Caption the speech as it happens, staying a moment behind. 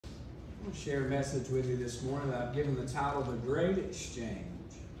I want to share a message with you this morning that I've given the title, The Great Exchange.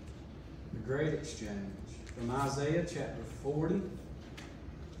 The Great Exchange. From Isaiah chapter 40,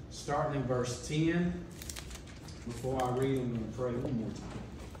 starting in verse 10. Before I read, I'm going to pray one more time.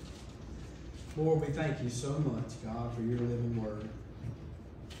 Lord, we thank you so much, God, for your living word.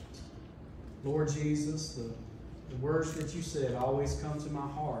 Lord Jesus, the words that you said always come to my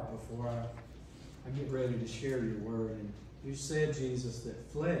heart before I get ready to share your word. And you said, Jesus,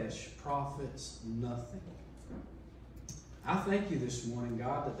 that flesh profits nothing. I thank you this morning,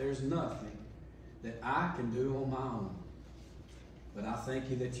 God, that there's nothing that I can do on my own. But I thank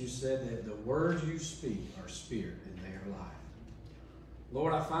you that you said that the words you speak are spirit and they are life.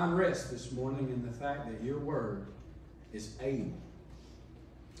 Lord, I find rest this morning in the fact that your word is able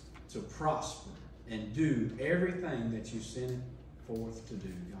to prosper and do everything that you sent it forth to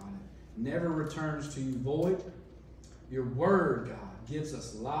do, God. It never returns to you void. Your word, God, gives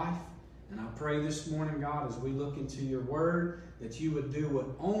us life. And I pray this morning, God, as we look into your word, that you would do what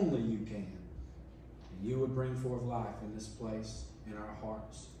only you can. And you would bring forth life in this place, in our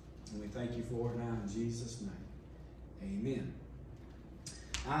hearts. And we thank you for it now in Jesus' name. Amen.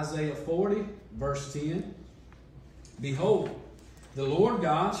 Isaiah 40, verse 10. Behold, the Lord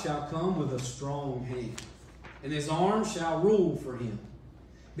God shall come with a strong hand, and his arm shall rule for him.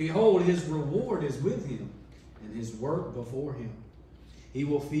 Behold, his reward is with him, and his work before him. He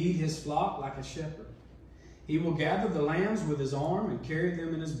will feed his flock like a shepherd. He will gather the lambs with his arm and carry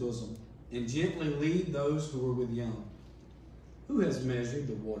them in his bosom, and gently lead those who are with young. Who has measured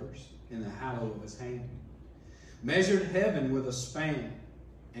the waters in the hollow of his hand? Measured heaven with a span,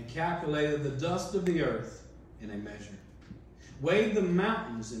 and calculated the dust of the earth in a measure. Weighed the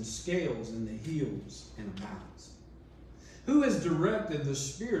mountains in scales and the hills in a balance. Who has directed the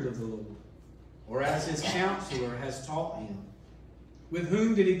Spirit of the Lord? Or as his counselor has taught him? With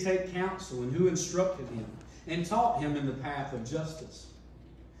whom did he take counsel, and who instructed him, and taught him in the path of justice?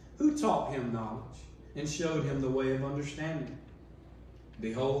 Who taught him knowledge, and showed him the way of understanding?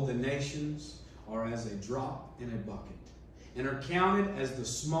 Behold, the nations are as a drop in a bucket, and are counted as the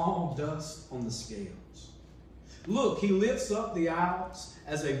small dust on the scales. Look, he lifts up the Alps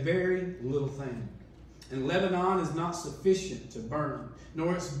as a very little thing. And Lebanon is not sufficient to burn,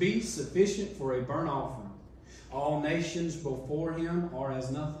 nor its beasts sufficient for a burnt offering. All nations before him are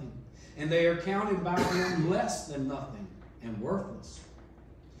as nothing, and they are counted by him less than nothing and worthless.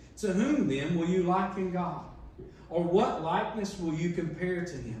 To whom then will you liken God? Or what likeness will you compare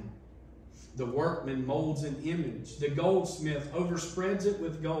to him? The workman molds an image. The goldsmith overspreads it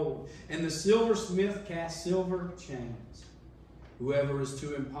with gold, and the silversmith casts silver chains. Whoever is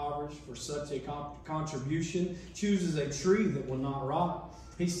too impoverished for such a contribution chooses a tree that will not rot.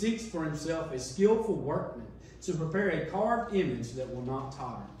 He seeks for himself a skillful workman to prepare a carved image that will not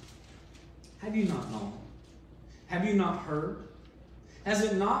totter. Have you not known? Have you not heard? Has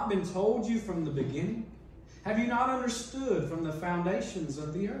it not been told you from the beginning? Have you not understood from the foundations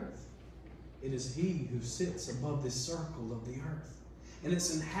of the earth? It is he who sits above the circle of the earth, and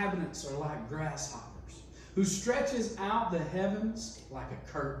its inhabitants are like grasshoppers, who stretches out the heavens like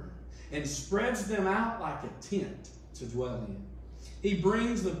a curtain, and spreads them out like a tent to dwell in. He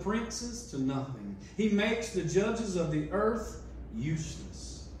brings the princes to nothing. He makes the judges of the earth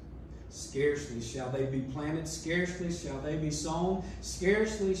useless. Scarcely shall they be planted, scarcely shall they be sown,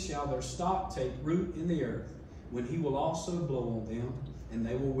 scarcely shall their stock take root in the earth, when he will also blow on them, and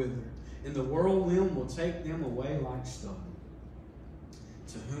they will wither, and the whirlwind will take them away like stubble.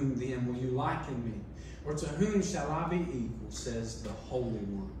 To whom then will you liken me? Or to whom shall I be equal, says the Holy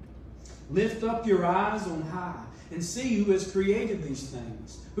One. Lift up your eyes on high, and see who has created these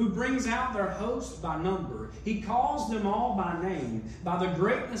things, who brings out their host by number. He calls them all by name. By the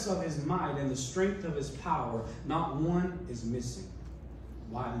greatness of his might and the strength of his power, not one is missing.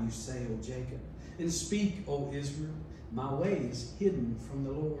 Why do you say, O Jacob, and speak, O Israel? My way is hidden from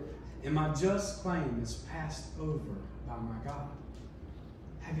the Lord, and my just claim is passed over by my God.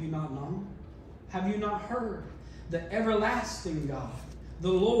 Have you not known? Have you not heard? The everlasting God, the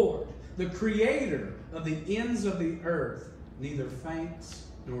Lord, the creator of the ends of the earth, neither faints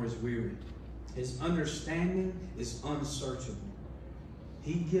nor is weary. His understanding is unsearchable.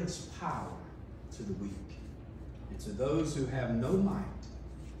 He gives power to the weak, and to those who have no might,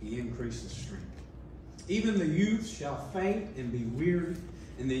 he increases strength. Even the youth shall faint and be weary,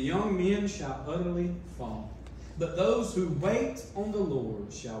 and the young men shall utterly fall. But those who wait on the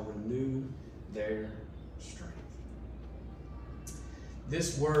Lord shall renew their strength.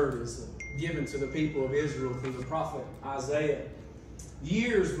 This word is given to the people of Israel through the prophet Isaiah,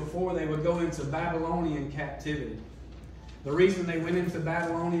 years before they would go into Babylonian captivity. The reason they went into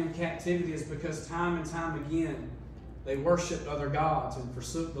Babylonian captivity is because time and time again they worshipped other gods and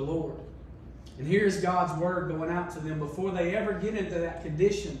forsook the Lord. And here's God's word going out to them before they ever get into that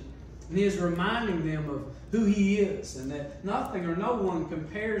condition. And He is reminding them of who He is, and that nothing or no one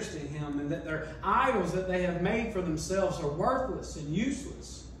compares to Him, and that their idols that they have made for themselves are worthless and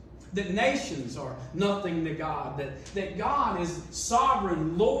useless. That nations are nothing to God. That God is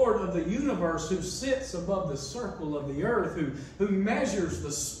sovereign Lord of the universe, who sits above the circle of the earth, who measures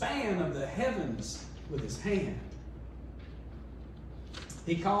the span of the heavens with His hand.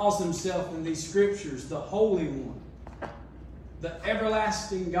 He calls Himself in these scriptures the Holy One, the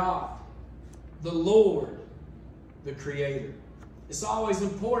everlasting God, the Lord, the Creator. It's always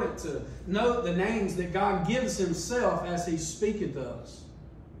important to note the names that God gives Himself as He speaketh to us.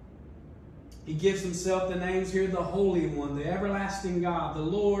 He gives Himself the names here, the Holy One, the everlasting God, the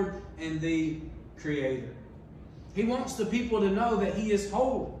Lord, and the Creator. He wants the people to know that He is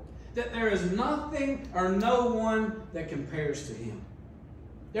holy, that there is nothing or no one that compares to Him.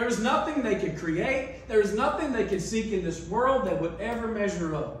 There is nothing they could create, there is nothing they could seek in this world that would ever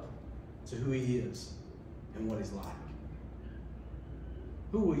measure up to who He is and what He's like.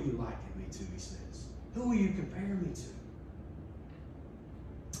 Who will you liken me to, He says. Who will you compare me to?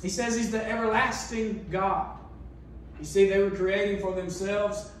 He says He's the everlasting God. You see, they were creating for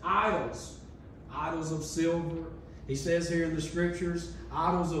themselves idols. Idols of silver. He says here in the scriptures,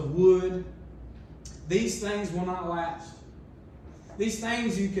 idols of wood. These things will not last. These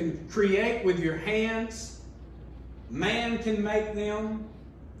things you can create with your hands. Man can make them,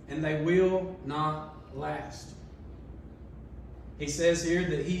 and they will not last. He says here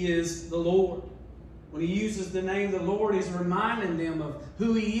that He is the Lord. When He uses the name the Lord, He's reminding them of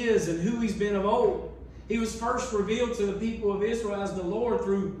who He is and who He's been of old. He was first revealed to the people of Israel as the Lord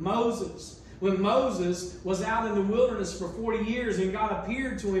through Moses. When Moses was out in the wilderness for 40 years and God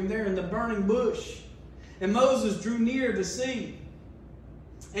appeared to him there in the burning bush. And Moses drew near to see.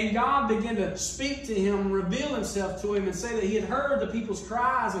 And God began to speak to him, reveal Himself to him, and say that He had heard the people's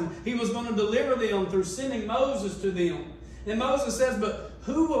cries and He was going to deliver them through sending Moses to them. And Moses says, "But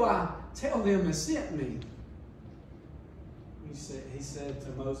who will I tell them has sent me?" He said to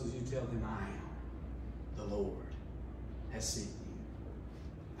Moses, "You tell them I am. The Lord has sent you."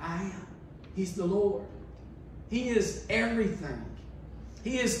 I am. He's the Lord. He is everything.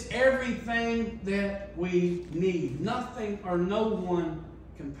 He is everything that we need. Nothing or no one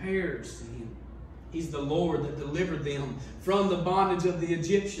compares to Him. He's the Lord that delivered them from the bondage of the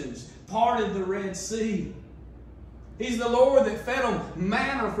Egyptians, parted the Red Sea. He's the Lord that fed them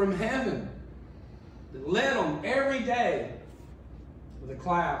manna from heaven, that led them every day with a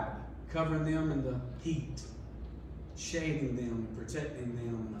cloud, covering them in the heat, shading them and protecting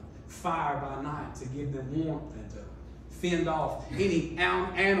them, and a fire by night to give them warmth and to fend off any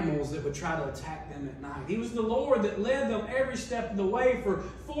animals that would try to attack them at night. He was the Lord that led them every step of the way. For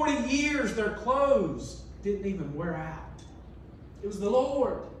 40 years, their clothes didn't even wear out. It was the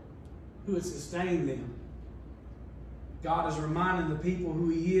Lord who had sustained them. God is reminding the people who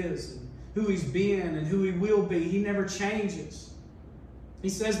He is and who He's been and who He will be. He never changes. He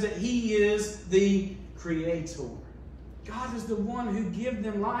says that He is the Creator. God is the one who gave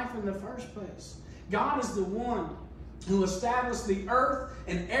them life in the first place. God is the one who established the earth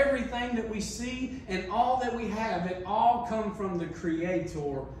and everything that we see and all that we have. It all come from the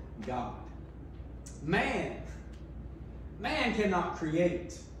Creator God. Man cannot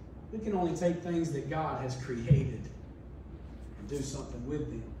create. We can only take things that God has created and do something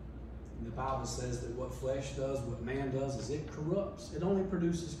with them. And the Bible says that what flesh does, what man does, is it corrupts. It only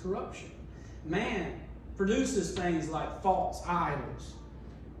produces corruption. Man produces things like false idols,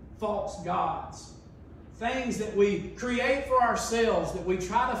 false gods, things that we create for ourselves, that we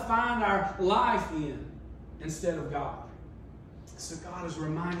try to find our life in instead of God. So God is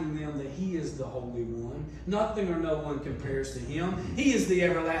reminding them that He is the Holy One. Nothing or no one compares to Him. He is the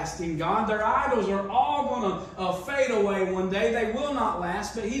everlasting God. Their idols are all going to fade away one day. They will not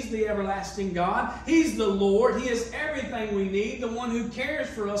last, but He's the everlasting God. He's the Lord. He is everything we need, the one who cares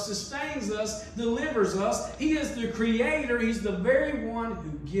for us, sustains us, delivers us. He is the Creator. He's the very one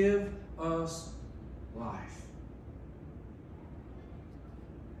who gives us life.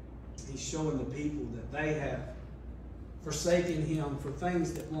 He's showing the people that they have forsaken Him for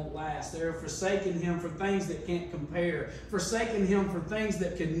things that won't last. They're forsaking Him for things that can't compare. Forsaking Him for things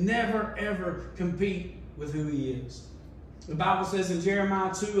that can never, ever compete with who He is. The Bible says in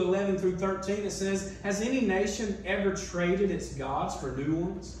Jeremiah 2:11-13, it says, "Has any nation ever traded its gods for new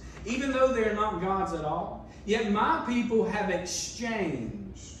ones, even though they are not gods at all? Yet my people have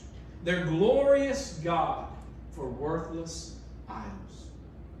exchanged their glorious God for worthless idols.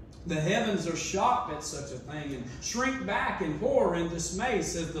 The heavens are shocked at such a thing and shrink back in horror and dismay,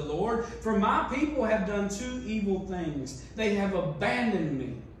 says the Lord. For my people have done two evil things. They have abandoned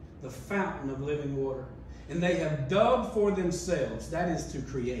me, the fountain of living water, and they have dug for themselves, that is to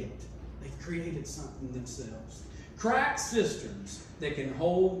create. They've created something themselves. Cracked cisterns that can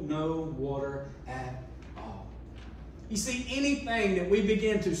hold no water at all. You see, anything that we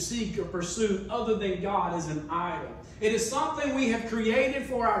begin to seek or pursue other than God is an idol. It is something we have created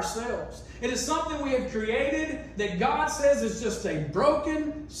for ourselves. It is something we have created that God says is just a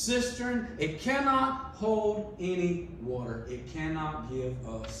broken cistern. It cannot hold any water. It cannot give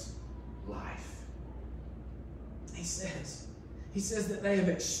us life. He says that they have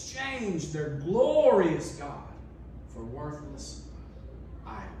exchanged their glorious God for worthless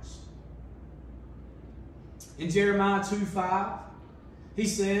idols. In Jeremiah 2:5, he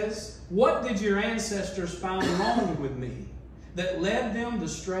says, "What did your ancestors find wrong with me that led them to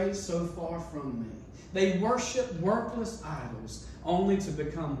stray so far from me? They worship worthless idols only to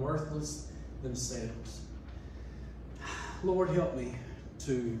become worthless themselves." Lord, help me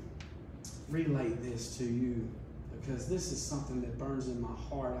to relate this to you, because this is something that burns in my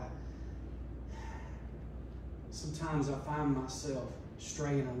heart. Sometimes I find myself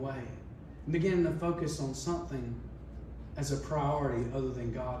straying away and beginning to focus on something as a priority other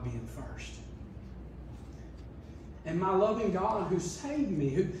than God being first. And my loving God who saved me,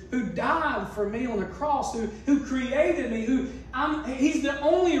 who died for me on the cross, who created me, He's the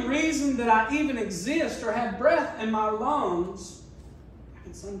only reason that I even exist or have breath in my lungs. I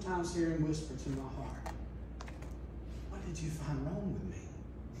can sometimes hear Him whisper to my heart, "What did you find wrong with me?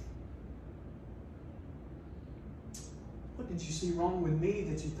 What did you see wrong with me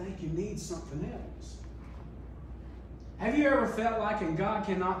that you think you need something else?" Have you ever felt like, and God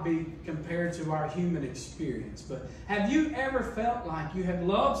cannot be compared to our human experience, but have you ever felt like you have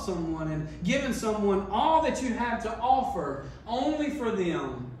loved someone and given someone all that you have to offer only for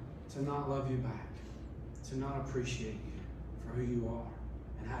them to not love you back, to not appreciate you for who you are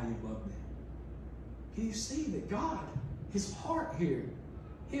and how you love them? Can you see that God, His heart here,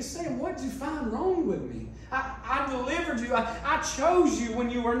 He's saying, "What did you find wrong with me? I delivered you. I chose you when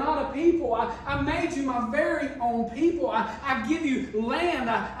you were not a people. I made you my very own people. I give you land.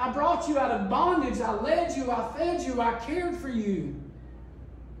 I brought you out of bondage. I led you. I fed you. I cared for you.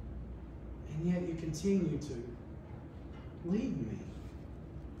 And yet you continue to leave me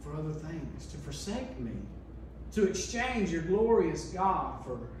for other things, to forsake me, to exchange your glorious God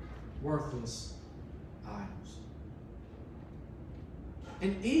for worthless idols."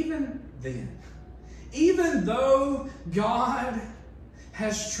 And even then, even though God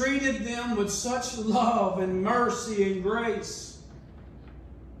has treated them with such love and mercy and grace,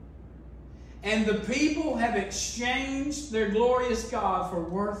 and the people have exchanged their glorious God for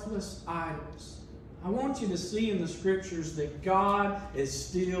worthless idols, I want you to see in the Scriptures that God is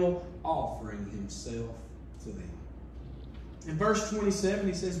still offering Himself to them. In verse 27,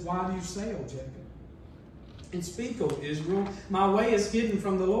 He says, "Why do you say, O Jacob? And speak, O Israel, my way is hidden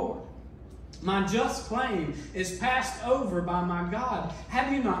from the Lord. My just claim is passed over by my God.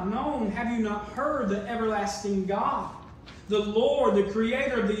 Have you not known? Have you not heard the everlasting God? The Lord, the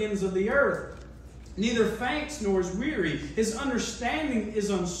Creator of the ends of the earth, neither faints nor is weary. His understanding is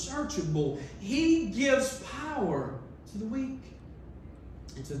unsearchable. He gives power to the weak.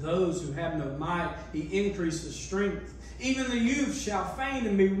 And to those who have no might, He increases strength. Even the youth shall faint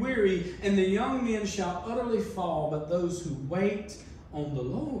and be weary, and the young men shall utterly fall. But those who wait on the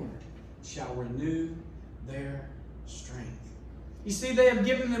Lord shall renew their strength." You see, they have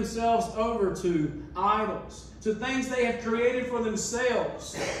given themselves over to idols, to things they have created for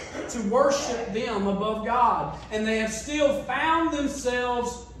themselves, to worship them above God. And they have still found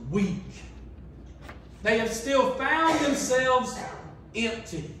themselves weak. They have still found themselves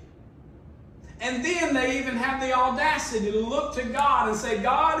empty. And then they even have the audacity to look to God and say,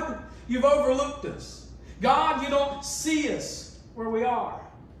 "God, you've overlooked us. God, you don't see us where we are."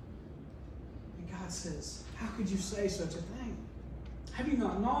 And God says, "How could you say such a thing? Have you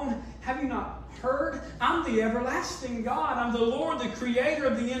not known? Have you not heard? I'm the everlasting God. I'm the Lord, the Creator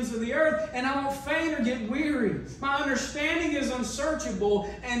of the ends of the earth, and I don't faint or get weary. My understanding is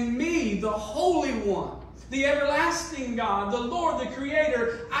unsearchable, and me, the Holy One, the everlasting God, the Lord, the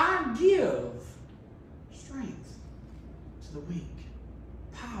Creator, I give strength to the weak,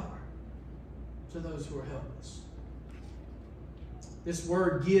 power to those who are helpless." This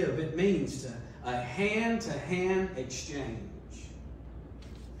word "give," it means a hand-to-hand exchange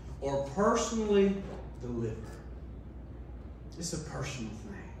or personally deliver. It's a personal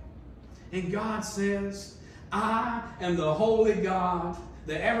thing. And God says, I am the holy God,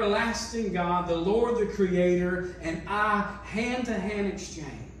 the everlasting God, the Lord, the Creator, and I hand-to-hand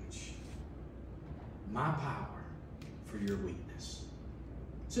exchange my power for your weakness.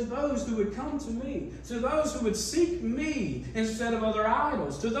 To those who would come to me, to those who would seek me instead of other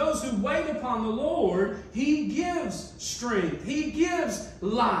idols, to those who wait upon the Lord, He gives strength. He gives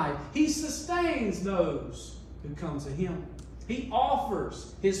life. He sustains those who come to Him. He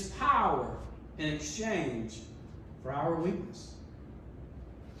offers His power in exchange for our weakness.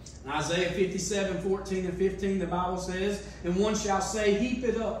 In Isaiah 57:14 and 15, the Bible says, "And one shall say, heap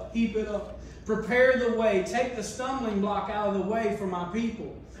it up, heap it up. Prepare the way, take the stumbling block out of the way for my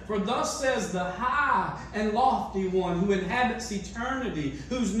people. For thus says the high and lofty one who inhabits eternity,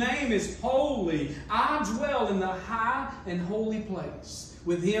 whose name is holy. I dwell in the high and holy place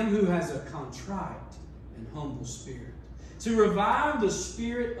with him who has a contrite and humble spirit, to revive the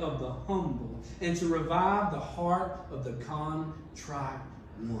spirit of the humble and to revive the heart of the contrite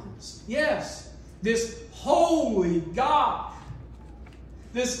ones." Yes, this holy God,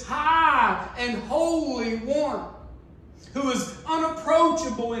 this high and holy one, who is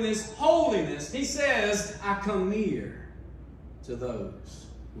unapproachable in His holiness, He says, I come near to those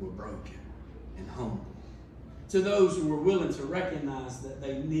who are broken and humble, to those who are willing to recognize that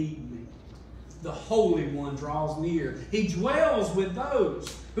they need me. The Holy One draws near. He dwells with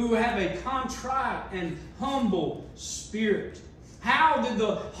those who have a contrite and humble spirit. How did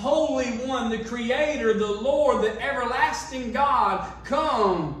the Holy One, the Creator, the Lord, the everlasting God,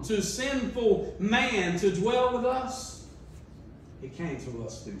 come to sinful man to dwell with us? He came to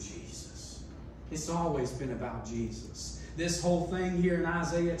us through Jesus. It's always been about Jesus. This whole thing here in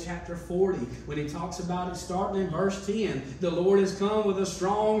Isaiah chapter 40, when he talks about it starting in verse 10, the Lord has come with a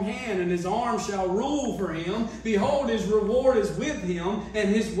strong hand, and His arm shall rule for Him. Behold, His reward is with Him, and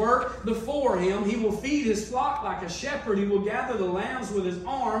His work before Him. He will feed His flock like a shepherd. He will gather the lambs with His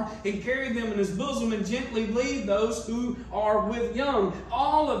arm and carry them in His bosom and gently lead those who are with young.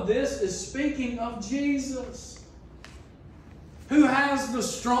 All of this is speaking of Jesus, who has the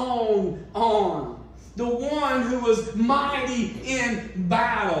strong arm, the one who was mighty in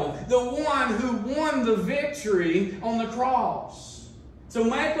battle, the one who won the victory on the cross to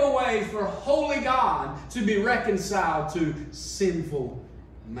make a way for holy God to be reconciled to sinful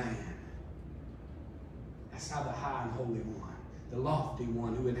man. That's how the high and holy one, the lofty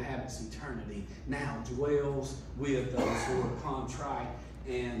one who inhabits eternity, now dwells with those who are contrite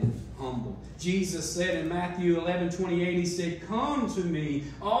and humble. Jesus said in Matthew 11:28, He said, "Come to me,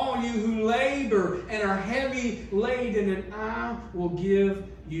 all you who labor and are heavy laden, and I will give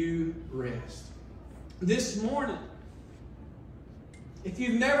you rest." This morning, if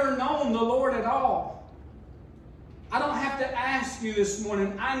you've never known the Lord at all, I don't have to ask you this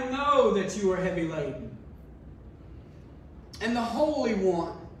morning. I know that you are heavy laden. And the Holy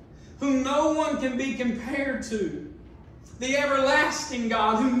One, whom no one can be compared to, the everlasting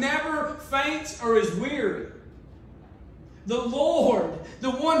God who never faints or is weary, the Lord,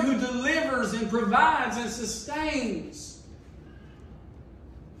 the one who delivers and provides and sustains,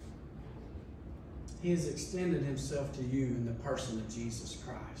 He has extended Himself to you in the person of Jesus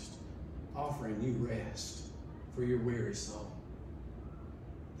Christ, offering you rest for your weary soul.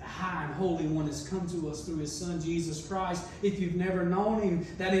 The high and holy one has come to us through His Son, Jesus Christ. If you've never known Him,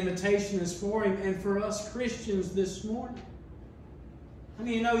 that invitation is for Him and for us Christians this morning. I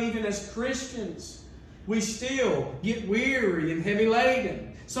mean, you know, even as Christians, we still get weary and heavy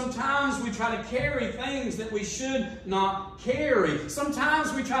laden. Sometimes we try to carry things that we should not carry.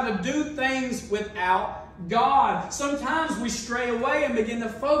 Sometimes we try to do things without God. Sometimes we stray away and begin to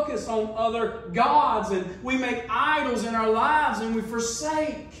focus on other gods, and we make idols in our lives, and we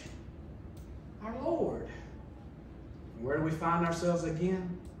forsake our Lord. And where do we find ourselves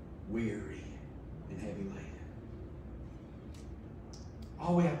again? Weary and heavy laden.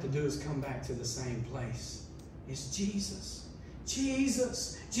 All we have to do is come back to the same place. It's Jesus.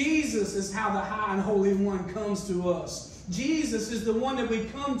 Jesus. Jesus is how the high and holy one comes to us. Jesus is the one that we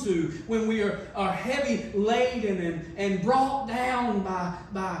come to when we are heavy laden and brought down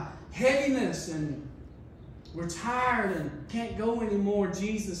by heaviness, and we're tired and can't go anymore.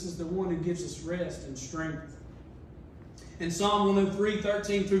 Jesus is the one who gives us rest and strength. In Psalm 103,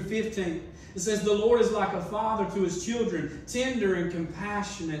 13 through 15, it says, "The Lord is like a father to His children, tender and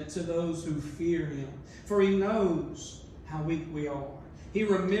compassionate to those who fear Him. For He knows how weak we are. He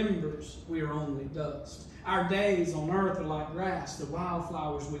remembers we are only dust. Our days on earth are like grass. The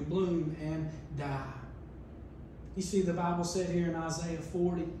wildflowers we bloom and die." You see, the Bible said here in Isaiah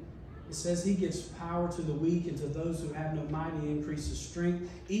 40, It says He gives power to the weak, and to those who have no might He increases strength.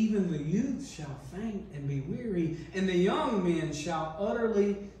 Even the youth shall faint and be weary, and the young men shall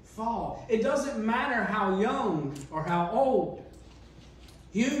utterly fall. It doesn't matter how young or how old.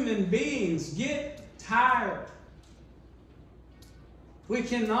 Human beings get tired. We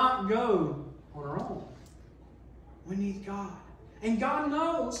cannot go on our own. We need God. And God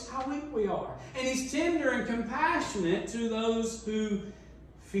knows how weak we are. And He's tender and compassionate to those who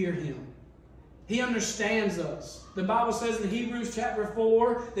fear Him. He understands us. The Bible says in Hebrews chapter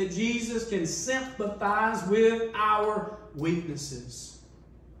 4 that Jesus can sympathize with our weaknesses.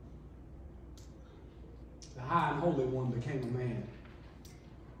 The high and holy one became a man.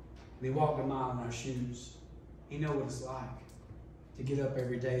 And He walked a mile in our shoes. He knows what it's like to get up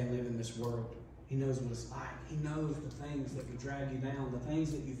every day and live in this world. He knows what it's like. He knows the things that can drag you down, the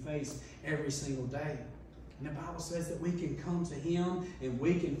things that you face every single day. And the Bible says that we can come to Him and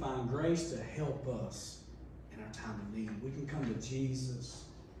we can find grace to help us in our time of need. We can come to Jesus.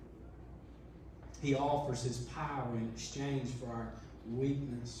 He offers His power in exchange for our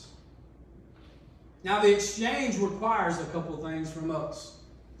weakness. Now, the exchange requires a couple of things from us.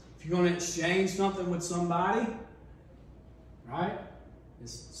 If you're going to exchange something with somebody, right?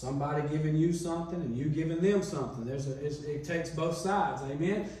 It's somebody giving you something and you giving them something. It takes both sides.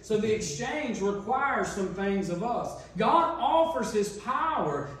 Amen? So the exchange requires some things of us. God offers His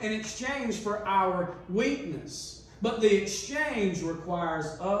power in exchange for our weakness. But the exchange requires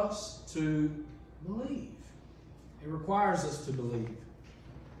us to believe. It requires us to believe.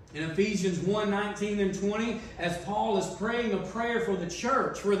 In Ephesians 1:19 and 20, as Paul is praying a prayer for the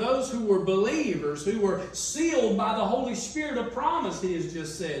church, for those who were believers, who were sealed by the Holy Spirit of promise, he has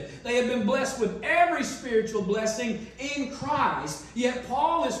just said. They have been blessed with every spiritual blessing in Christ. Yet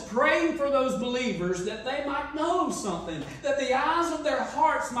Paul is praying for those believers that they might know something, that the eyes of their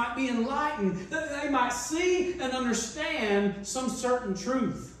hearts might be enlightened, that they might see and understand some certain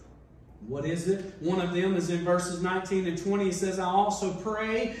truth. What is it? One of them is in verses 19 and 20. He says, I also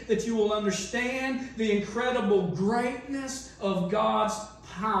pray that you will understand the incredible greatness of God's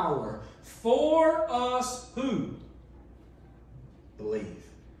power for us who believe.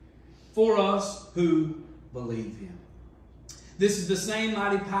 For us who believe Him. This is the same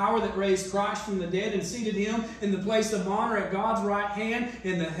mighty power that raised Christ from the dead and seated Him in the place of honor at God's right hand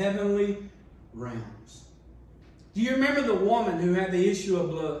in the heavenly realms. Do you remember the woman who had the issue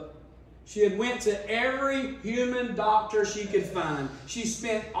of blood? She had went to every human doctor she could find. She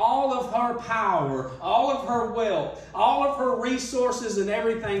spent all of her power, all of her wealth, all of her resources and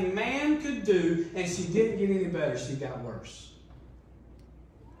everything man could do, and she didn't get any better. She got worse.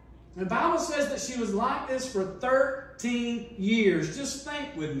 The Bible says that she was like this for 13 years. Just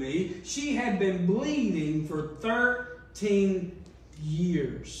think with me. She had been bleeding for 13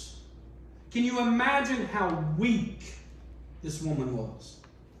 years. Can you imagine how weak this woman was?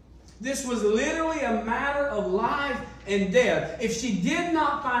 This was literally a matter of life and death. If she did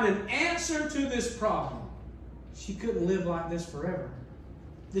not find an answer to this problem, she couldn't live like this forever.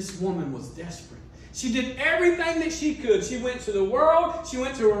 This woman was desperate. She did everything that she could. She went to the world. She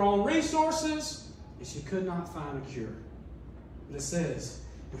went to her own resources. And she could not find a cure. But it says,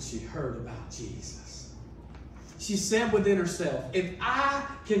 when she heard about Jesus, she said within herself, if I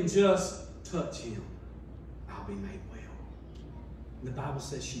can just touch Him, I'll be made well. The Bible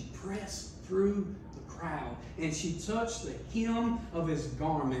says she pressed through the crowd and she touched the hem of His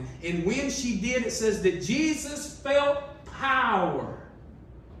garment. And when she did, it says that Jesus felt power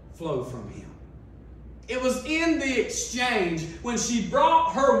flow from Him. It was in the exchange when she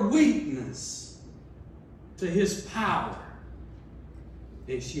brought her weakness to His power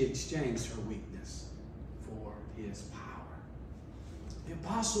that she exchanged her weakness for His power. The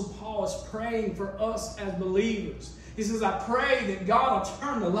Apostle Paul is praying for us as believers. He says, I pray that God will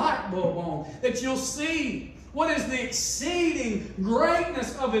turn the light bulb on, that you'll see what is the exceeding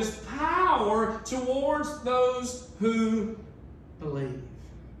greatness of His power towards those who believe.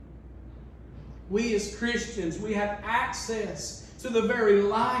 We as Christians, we have access to the very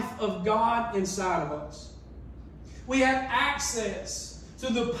life of God inside of us. We have access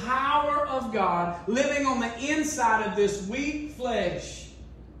to the power of God living on the inside of this weak flesh.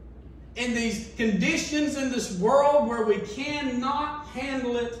 In these conditions in this world where we cannot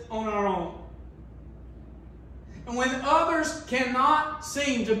handle it on our own. And when others cannot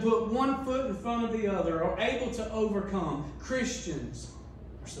seem to put one foot in front of the other or able to overcome, Christians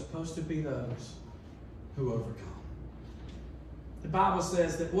are supposed to be those who overcome. The Bible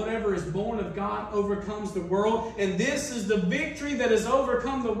says that whatever is born of God overcomes the world, and this is the victory that has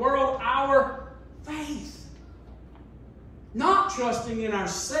overcome the world, our faith. Not trusting in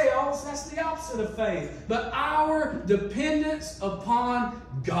ourselves, that's the opposite of faith. But our dependence upon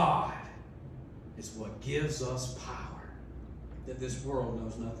God is what gives us power that this world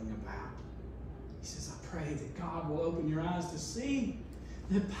knows nothing about. He says, I pray that God will open your eyes to see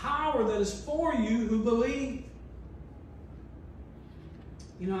the power that is for you who believe.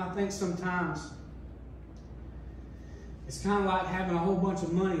 You know, I think sometimes it's kind of like having a whole bunch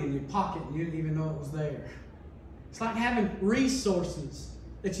of money in your pocket and you didn't even know it was there. It's like having resources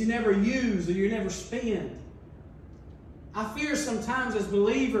that you never use or you never spend. I fear sometimes as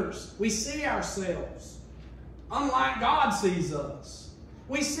believers, we see ourselves unlike God sees us.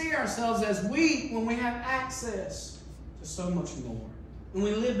 We see ourselves as weak when we have access to so much more. And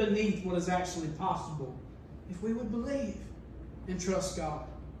we live beneath what is actually possible if we would believe and trust God.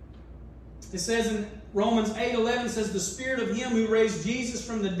 It says in Romans 8:11 says, the Spirit of Him who raised Jesus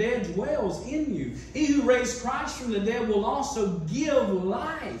from the dead dwells in you. He who raised Christ from the dead will also give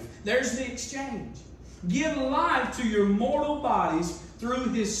life. There's the exchange. Give life to your mortal bodies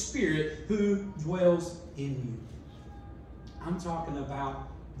through His Spirit who dwells in you. I'm talking about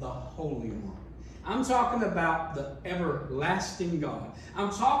the Holy One. I'm talking about the everlasting God. I'm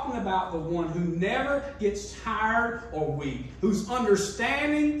talking about the one who never gets tired or weak, whose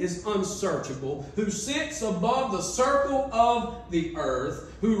understanding is unsearchable, who sits above the circle of the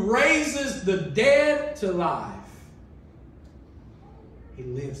earth, who raises the dead to life. He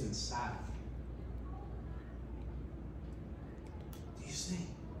lives inside of you. Do you see?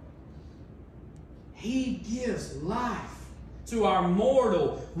 He gives life to our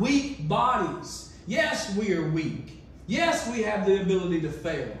mortal, weak bodies. Yes, we are weak. Yes, we have the ability to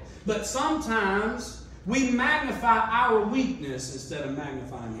fail. But sometimes we magnify our weakness instead of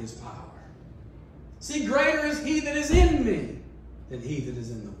magnifying His power. See, greater is He that is in me than he that is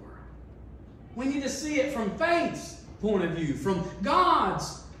in the world. We need to see it from faith's point of view, from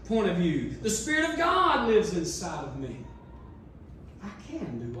God's point of view. The Spirit of God lives inside of me. I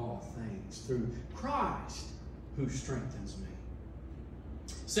can do all things through Christ who strengthens me.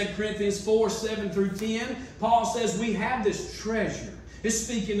 2 Corinthians 4:7-10, Paul says we have this treasure. It's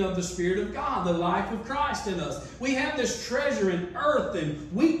speaking of the Spirit of God, the life of Christ in us. We have this treasure in earthen,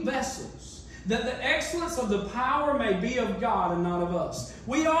 weak vessels, that the excellence of the power may be of God and not of us.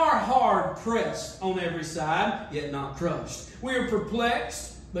 We are hard pressed on every side, yet not crushed. We are perplexed,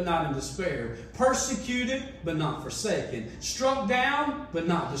 but not in despair. Persecuted, but not forsaken. Struck down, but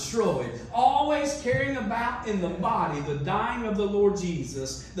not destroyed. Always carrying about in the body the dying of the Lord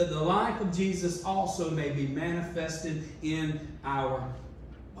Jesus, that the life of Jesus also may be manifested in our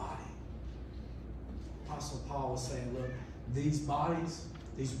body. Apostle Paul was saying, look, these bodies,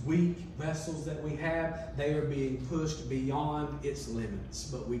 these weak vessels that we have, they are being pushed beyond its limits,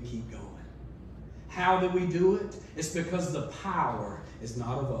 but we keep going. How do we do it? It's because the power is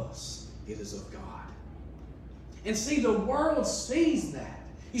not of us. It is of God. And see, the world sees that.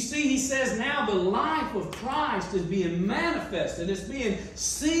 You see, he says now the life of Christ is being manifested. It's being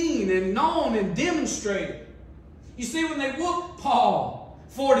seen and known and demonstrated. You see, when they whooped Paul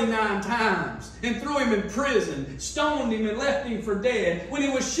 49 times and threw him in prison, stoned him and left him for dead, when he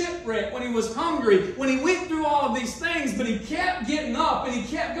was shipwrecked, when he was hungry, when he went through all of these things, but he kept getting up and he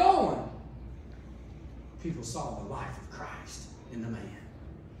kept going. People saw the life of Christ in the man,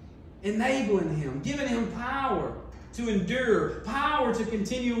 enabling him, giving him power to endure, power to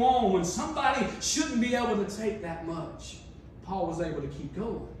continue on when somebody shouldn't be able to take that much. Paul was able to keep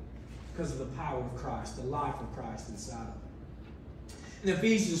going because of the power of Christ, the life of Christ inside of him. In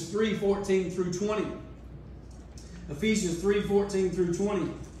Ephesians 3:14-20, Ephesians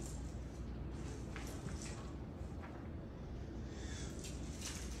 3:14-20,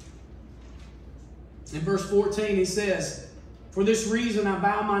 in verse 14, he says, for this reason I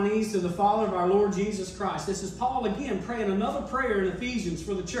bow my knees to the Father of our Lord Jesus Christ. This is Paul again praying another prayer in Ephesians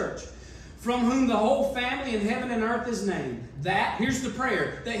for the church. From whom the whole family in heaven and earth is named. That, here's the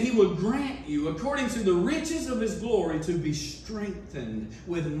prayer, that He would grant you, according to the riches of His glory, to be strengthened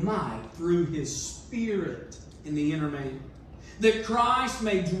with might through His Spirit in the inner man. That Christ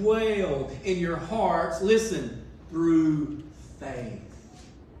may dwell in your hearts, listen, through faith.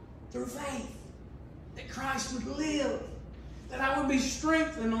 Through faith. That Christ would live. That I would be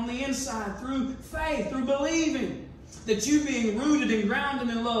strengthened on the inside through faith, through believing. That you, being rooted and grounded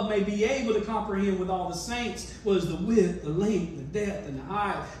in love, may be able to comprehend with all the saints what is the width, the length, the depth, and the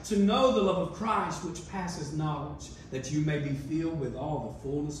height, to know the love of Christ which passes knowledge, that you may be filled with all the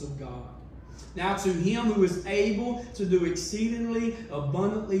fullness of God. Now to Him who is able to do exceedingly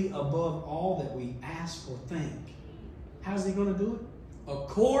abundantly above all that we ask or think. How's He going to do it?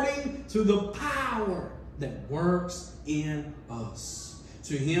 According to the power that works in us.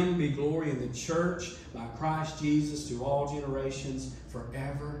 To him be glory in the church by Christ Jesus to all generations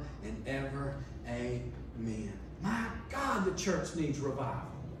forever and ever. Amen. My God, the church needs revival.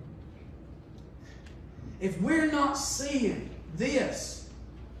 If we're not seeing this,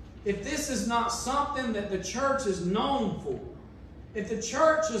 if this is not something that the church is known for, if the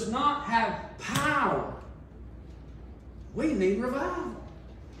church does not have power, we need revival.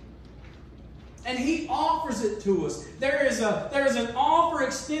 And he offers it to us. There is an offer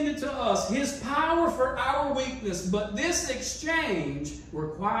extended to us, his power for our weakness. But this exchange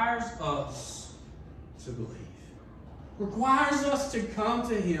requires us to believe. Requires us to come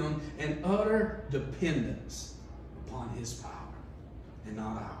to him in utter dependence upon his power and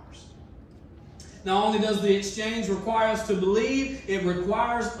not ours. Not only does the exchange require us to believe, it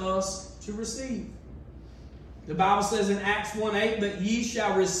requires us to receive. The Bible says in Acts 1:8, "But ye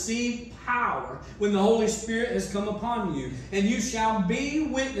shall receive power when the Holy Spirit has come upon you, and you shall be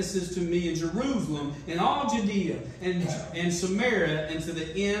witnesses to me in Jerusalem, in all Judea, and Samaria, and to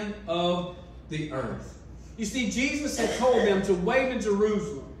the end of the earth." You see, Jesus had told them to wait in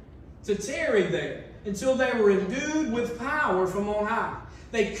Jerusalem, to tarry there, until they were endued with power from on high.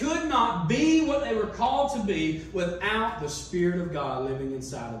 They could not be what they were called to be without the Spirit of God living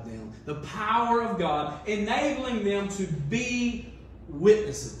inside of them. The power of God enabling them to be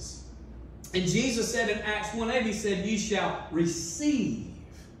witnesses. And Jesus said in Acts 1:8, he said, "You shall receive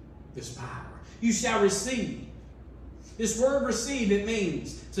this power." You shall receive. This word receive, it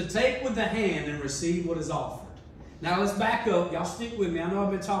means to take with the hand and receive what is offered. Now let's back up. Y'all stick with me. I know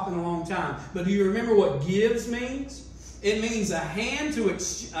I've been talking a long time. But do you remember what gives means? It means a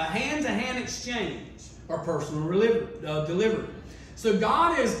hand-to-hand exchange or personal delivery. So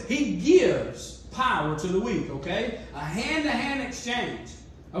God he gives power to the weak, okay? A hand-to-hand exchange,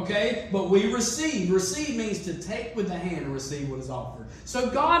 okay? But we receive. Receive means to take with the hand and receive what is offered. So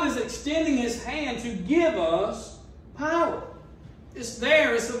God is extending his hand to give us power. It's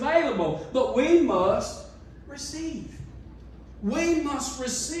there, it's available, but we must receive. We must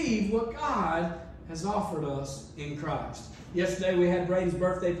receive what God has offered us in Christ. Yesterday we had Braden's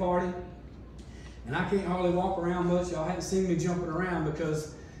birthday party, and I can't hardly walk around much. Y'all haven't seen me jumping around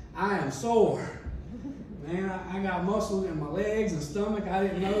because I am sore. Man, I got muscle in my legs and stomach I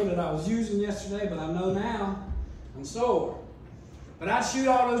didn't know that I was using yesterday, but I know now. I'm sore. But I'd shoot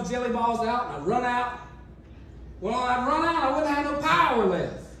all those jelly balls out and I'd run out. Well, when I'd run out, I wouldn't have no power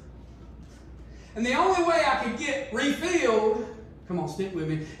left. And the only way I could get refilled, come on, stick with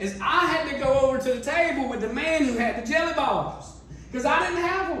me, is I had to go over to the table with the man who had the jelly balls. Because I didn't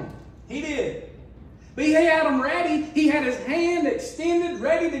have them. He did. But he had them ready. He had his hand extended,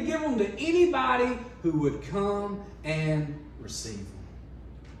 ready to give them to anybody who would come and receive them.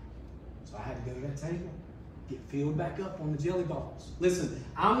 So I had to go to that table, get filled back up on the jelly balls. Listen,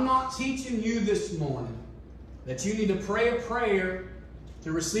 I'm not teaching you this morning that you need to pray a prayer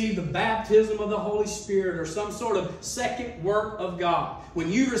to receive the baptism of the Holy Spirit or some sort of second work of God.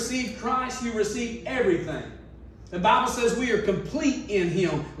 When you receive Christ, you receive everything. The Bible says we are complete in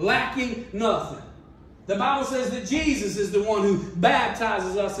him, lacking nothing. The Bible says that Jesus is the one who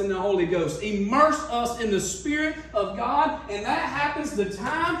baptizes us in the Holy Ghost, immerse us in the Spirit of God, and that happens the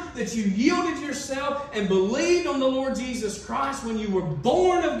time that you yielded yourself and believed on the Lord Jesus Christ. When you were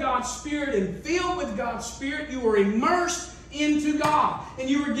born of God's Spirit and filled with God's Spirit, you were immersed into God, and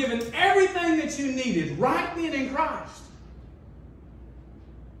you were given everything that you needed right then in Christ.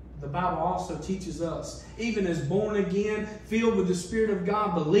 The Bible also teaches us, even as born again, filled with the Spirit of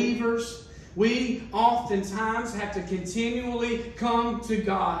God believers, we oftentimes have to continually come to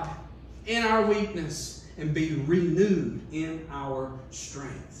God in our weakness and be renewed in our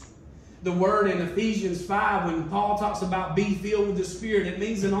strength. The word in Ephesians 5, when Paul talks about be filled with the Spirit, it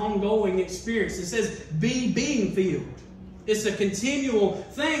means an ongoing experience. It says be being filled. It's a continual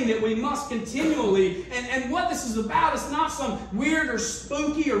thing that we must continually, and what this is about is not some weird or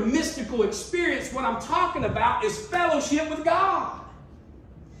spooky or mystical experience. What I'm talking about is fellowship with God.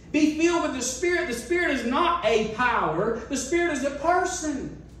 Be filled with the Spirit. The Spirit is not a power. The Spirit is a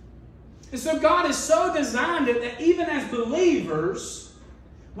person. And so God has so designed it that even as believers,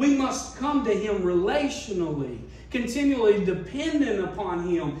 we must come to him relationally, continually dependent upon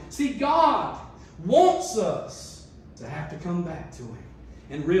him. See, God wants us to have to come back to him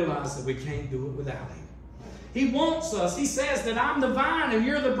and realize that we can't do it without him. He wants us. He says that I'm the vine and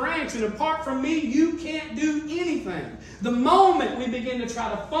you're the branch, and apart from me, you can't do anything. The moment we begin to try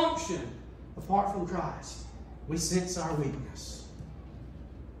to function apart from Christ, we sense our weakness.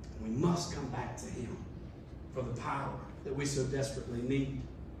 We must come back to him for the power that we so desperately need.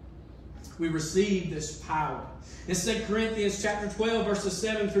 we receive this power. In 2 Corinthians chapter 12, verses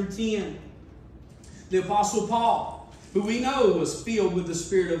 7 through 10, the Apostle Paul, who we know was filled with the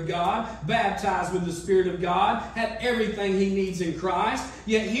Spirit of God, baptized with the Spirit of God, had everything he needs in Christ.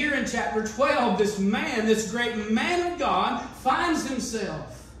 Yet here in chapter 12, this man, this great man of God, finds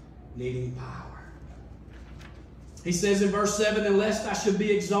himself needing power. He says in verse 7, "And lest I should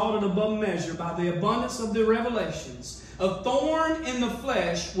be exalted above measure by the abundance of the revelations, a thorn in the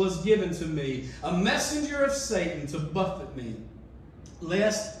flesh was given to me, a messenger of Satan to buffet me,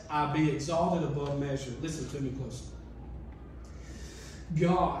 lest I be exalted above measure." Listen to me closely.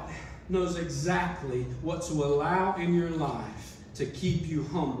 God knows exactly what to allow in your life to keep you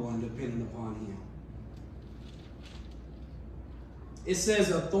humble and dependent upon Him. It says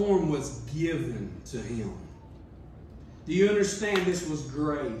a thorn was given to him. Do you understand this was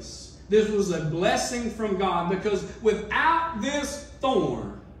grace? This was a blessing from God, because without this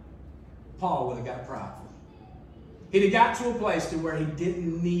thorn, Paul would have got prideful. He'd have got to a place to where he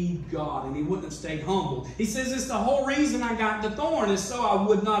didn't need God, and he wouldn't have stayed humble. He says, it's the whole reason I got the thorn is so I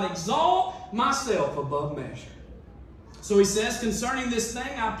would not exalt myself above measure. So he says, concerning this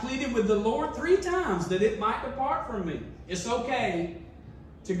thing, I pleaded with the Lord 3 times that it might depart from me. It's okay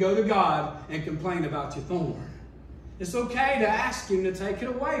to go to God and complain about your thorn. It's okay to ask Him to take it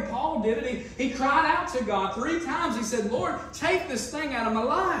away. Paul did it. He cried out to God 3 times. He said, Lord, take this thing out of my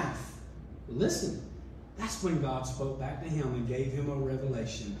life. Listen, that's when God spoke back to him and gave him a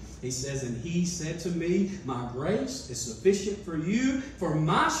revelation. He says, and He said to me, my grace is sufficient for you, for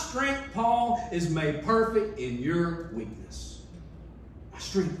my strength, Paul, is made perfect in your weakness. My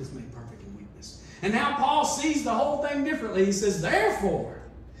strength is made perfect in weakness. And now Paul sees the whole thing differently. He says, therefore,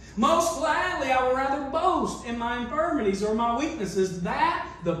 most gladly I will rather boast in my infirmities or my weaknesses, that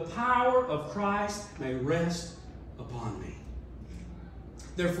the power of Christ may rest upon me.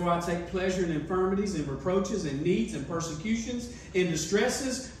 Therefore I take pleasure in infirmities, in reproaches, in needs, in persecutions, in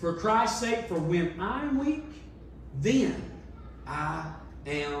distresses, for Christ's sake. For when I am weak, then I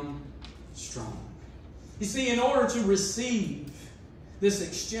am strong. You see, in order to receive this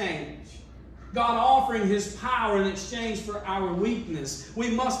exchange, God offering His power in exchange for our weakness,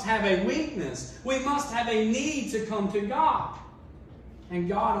 we must have a weakness. We must have a need to come to God. And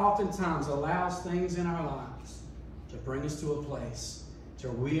God oftentimes allows things in our lives to bring us to a place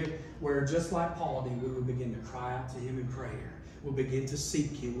where just like Paul did, we will begin to cry out to Him in prayer. We'll begin to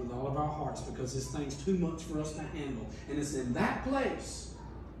seek Him with all of our hearts, because this thing's too much for us to handle. And it's in that place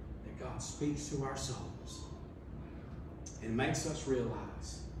that God speaks to our souls and makes us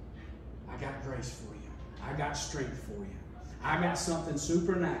realize, I got grace for you. I got strength for you. I got something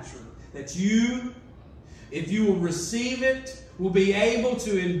supernatural that you, if you will receive it, will be able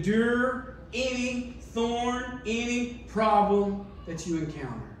to endure any thorn, any problem that you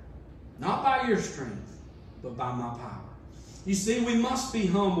encounter. Not by your strength, but by my power. You see, we must be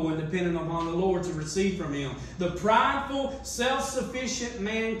humble and dependent upon the Lord to receive from Him. The prideful, self-sufficient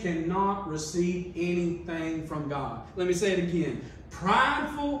man cannot receive anything from God. Let me say it again.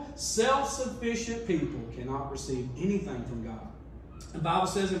 Prideful, self-sufficient people cannot receive anything from God. The Bible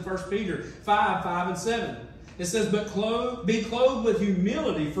says in 1 Peter 5 and 7, it says, but be clothed with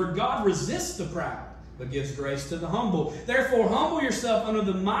humility, for God resists the proud, but gives grace to the humble. Therefore, humble yourself under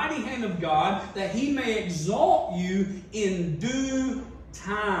the mighty hand of God, that He may exalt you in due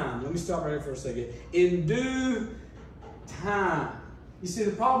time. Let me stop right here for a second. In due time. You see,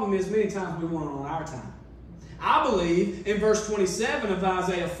 the problem is many times we want it on our time. I believe in verse 27 of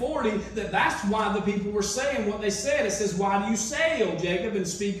Isaiah 40 that that's why the people were saying what they said. It says, why do you say, O Jacob, and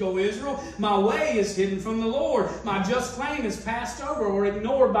speak, O Israel? My way is hidden from the Lord. My just claim is passed over or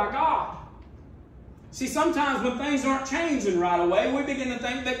ignored by God. See, sometimes when things aren't changing right away, we begin to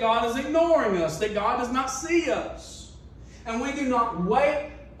think that God is ignoring us, that God does not see us. And we do not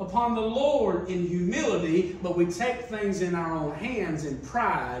wait upon the Lord in humility, but we take things in our own hands in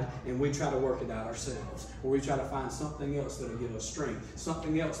pride, and we try to work it out ourselves. Or we try to find something else that will give us strength,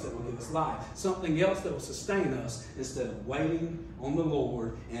 something else that will give us life, something else that will sustain us, instead of waiting on the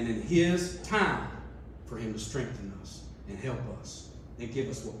Lord and in His time for Him to strengthen us and help us and give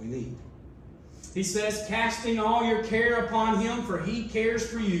us what we need. He says, casting all your care upon Him, for He cares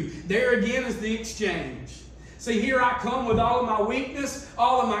for you. There again is the exchange. See, here I come with all of my weakness,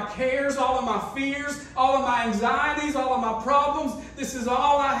 all of my cares, all of my fears, all of my anxieties, all of my problems. This is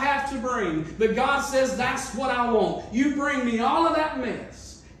all I have to bring. But God says, that's what I want. You bring me all of that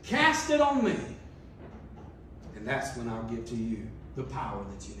mess. Cast it on me. And that's when I'll give to you the power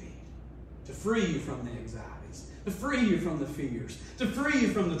that you need to free you from the anxieties, to free you from the fears, to free you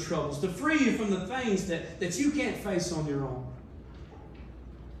from the troubles, to free you from the things that you can't face on your own.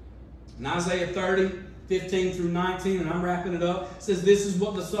 In Isaiah 30, 15 through 19, and I'm wrapping it up, it says, this is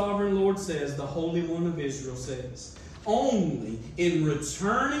what the sovereign Lord says, the Holy One of Israel says. Only in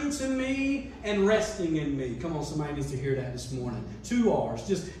returning to me and resting in me. Come on, somebody needs to hear that this morning. 2 R's.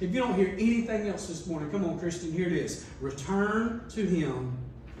 Just, if you don't hear anything else this morning, come on, Christian, here it is. Return to Him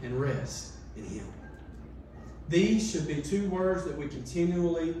and rest in Him. These should be 2 words that we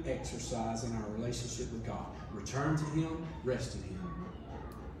continually exercise in our relationship with God. Return to Him, rest in Him.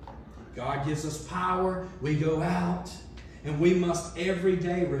 God gives us power. We go out, and we must every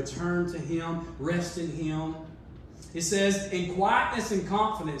day return to Him, rest in Him. It says, in quietness and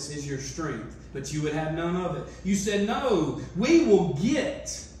confidence is your strength, but you would have none of it. You said, no, we will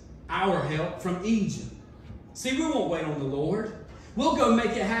get our help from Egypt. See, we won't wait on the Lord. We'll go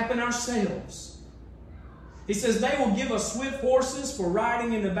make it happen ourselves. He says, they will give us swift horses for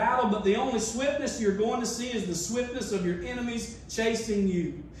riding into battle, but the only swiftness you're going to see is the swiftness of your enemies chasing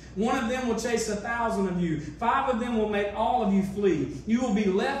you. 1 of them will chase 1,000 of you. 5 of them will make all of you flee. You will be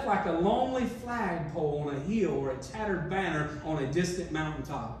left like a lonely flagpole on a hill or a tattered banner on a distant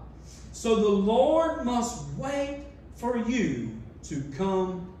mountaintop. So the Lord must wait for you to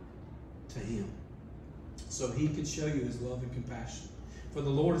come to Him, so He can show you His love and compassion. For the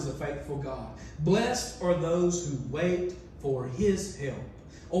Lord is a faithful God. Blessed are those who wait for His help.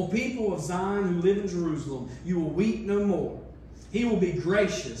 O people of Zion who live in Jerusalem, you will weep no more. He will be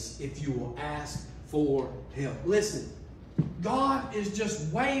gracious if you will ask for help. Listen, God is just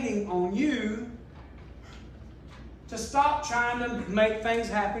waiting on you to stop trying to make things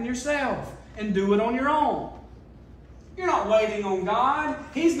happen yourself and do it on your own. You're not waiting on God.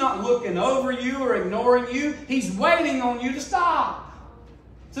 He's not looking over you or ignoring you. He's waiting on you to stop,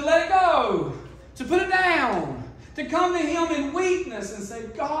 to let it go, to put it down, to come to Him in weakness and say,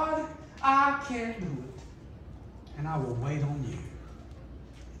 God, I can't do it, and I will wait on you.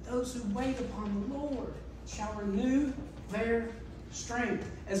 Those who wait upon the Lord shall renew their strength.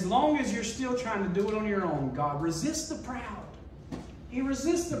 As long as you're still trying to do it on your own, God resists the proud. He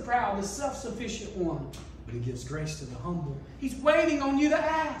resists the proud, the self-sufficient one, but He gives grace to the humble. He's waiting on you to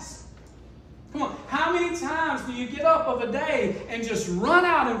ask. Come on, how many times do you get up of a day and just run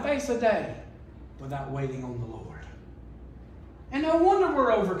out and face a day without waiting on the Lord? And no wonder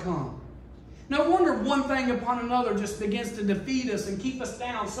we're overcome. No wonder one thing upon another just begins to defeat us and keep us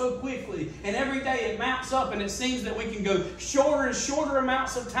down so quickly. And every day it mounts up, and it seems that we can go shorter and shorter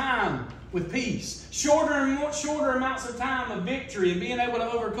amounts of time with peace. Shorter and shorter amounts of time of victory and being able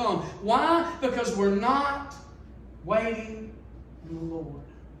to overcome. Why? Because we're not waiting on the Lord.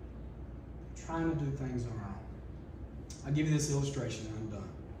 We're trying to do things on our own. I'll give you this illustration and I'm done.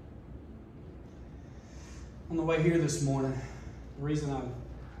 On the way here this morning, the reason I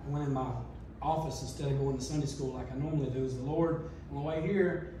went in my office instead of going to Sunday school like I normally do is the Lord, on the way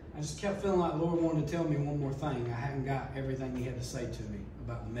here, I just kept feeling like the Lord wanted to tell me one more thing. I hadn't got everything He had to say to me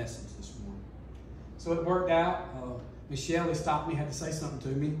about the message this morning. So it worked out. Miss Shelley stopped me, had to say something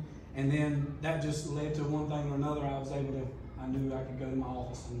to me, and then that just led to one thing or another. I knew I could go to my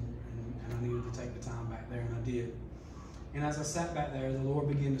office and I needed to take the time back there, and I did. And as I sat back there, the Lord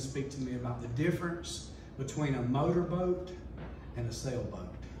began to speak to me about the difference between a motorboat and a sailboat.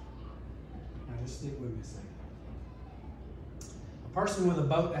 Now just stick with me a second. A person with a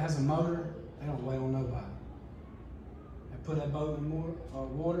boat that has a motor, they don't wait on nobody. They put that boat in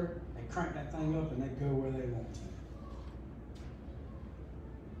water, they crank that thing up, and they go where they want to.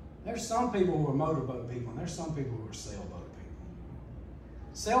 There's some people who are motorboat people, and there's some people who are sailboat people.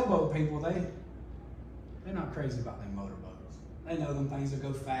 Sailboat people, they're not crazy about them motorboats. They know them things that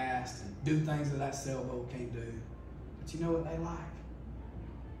go fast and do things that sailboat can't do. But you know what they like?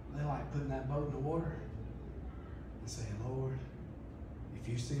 They like putting that boat in the water and saying, Lord, if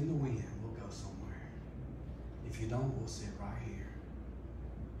you send the wind, we'll go somewhere. If you don't, we'll sit right here.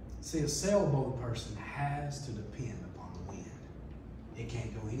 See, a sailboat person has to depend upon the wind. It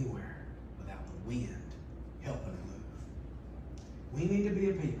can't go anywhere without the wind helping it move. We need to be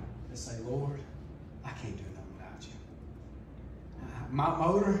a people that say, Lord, I can't do nothing without you. My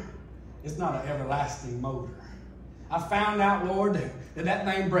motor is not an everlasting motor. I found out, Lord, that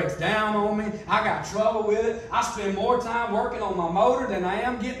thing breaks down on me. I got trouble with it. I spend more time working on my motor than I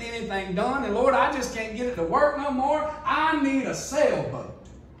am getting anything done. And Lord, I just can't get it to work no more. I need a sailboat.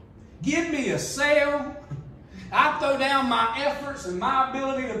 Give me a sail. I throw down my efforts and my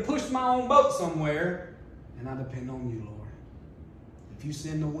ability to push my own boat somewhere, and I depend on you, Lord. If you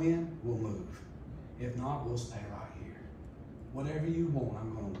send the wind, we'll move. If not, we'll stay right here. Whatever you want,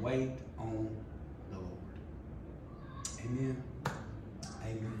 I'm going to wait on the Lord. Amen.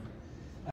 Amen.